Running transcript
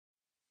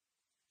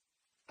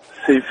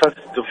See, first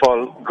of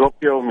all,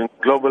 Gopio means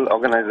Global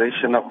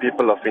Organization of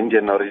People of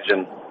Indian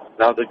Origin.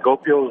 Now, the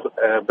Gopio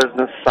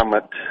Business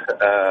Summit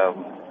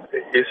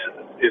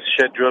is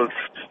scheduled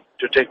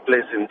to take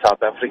place in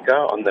South Africa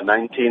on the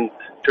 19th,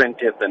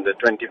 20th, and the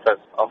 21st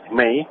of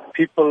May.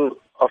 People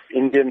of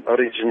Indian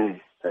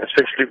origin,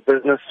 especially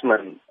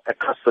businessmen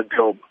across the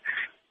globe,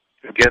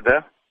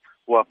 together,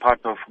 who are part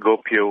of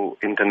Gopio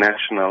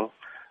International,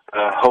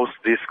 host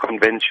these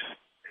conventions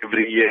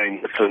every year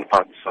in different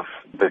parts of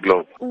the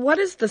globe. What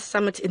is the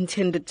summit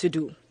intended to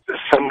do? The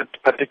summit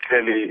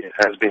particularly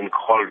has been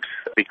called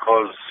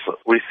because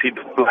we see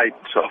the plight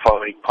of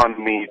our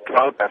economy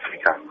throughout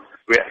Africa.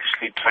 We're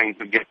actually trying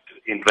to get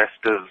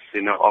investors,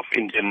 of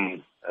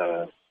Indian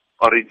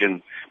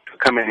origin to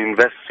come and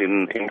invest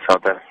in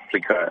South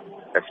Africa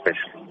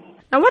especially.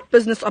 Now, what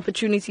business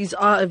opportunities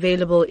are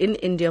available in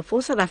India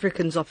for South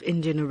Africans of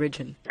Indian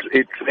origin?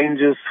 It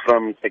ranges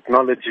from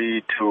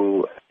technology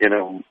to,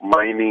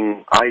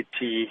 mining,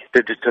 IT,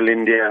 digital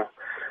India.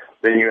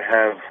 Then you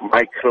have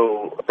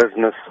micro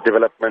business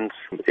developments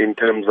in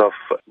terms of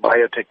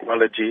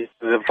biotechnology.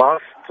 There's a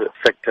vast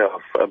sector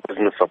of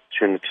business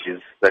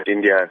opportunities that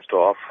India has to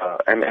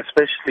offer. And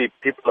especially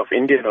people of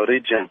Indian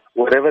origin,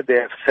 wherever they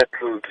have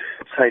settled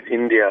outside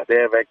India, they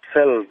have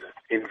excelled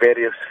in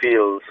various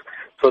fields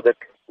so that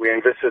we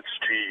envisage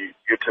to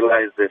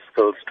utilize their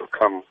skills to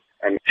come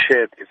and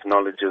share these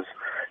knowledges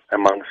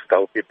amongst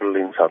our people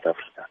in South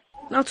Africa.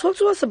 Now, talk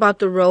to us about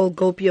the role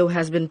Gopio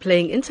has been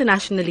playing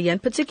internationally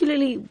and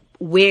particularly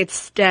where it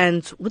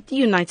stands with the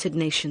United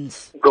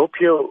Nations.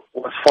 Gopio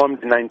was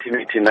formed in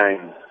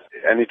 1989,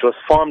 and it was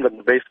formed on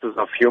the basis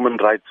of human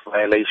rights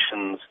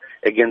violations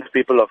against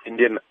people of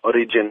Indian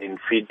origin in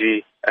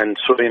Fiji and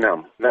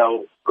Suriname.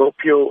 Now,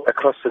 Gopio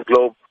across the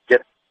globe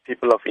get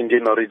people of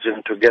Indian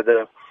origin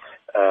together,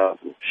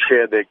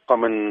 share their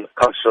common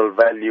cultural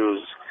values,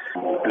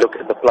 look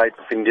at the plight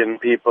of Indian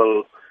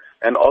people,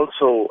 and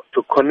also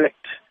to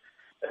connect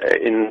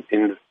in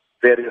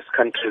various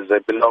countries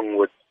that belong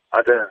with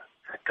other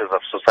sectors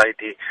of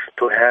society,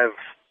 to have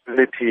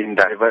unity and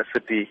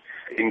diversity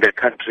in the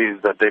countries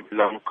that they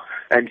belong.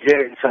 And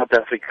here in South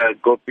Africa,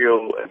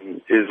 Gopio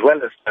is well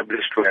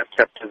established. We have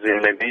chapters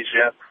in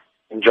Lenasia,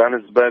 in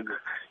Johannesburg,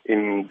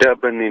 in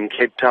Durban, in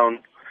Cape Town.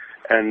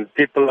 And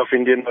people of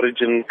Indian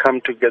origin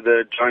come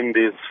together, join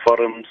these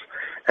forums,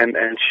 and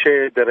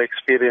share their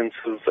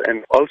experiences,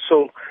 and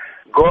also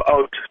go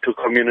out to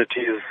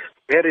communities,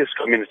 various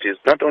communities,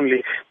 not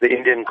only the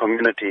Indian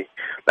community.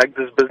 Like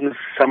this business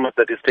summit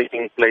that is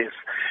taking place,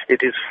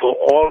 it is for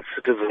all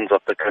citizens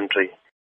of the country.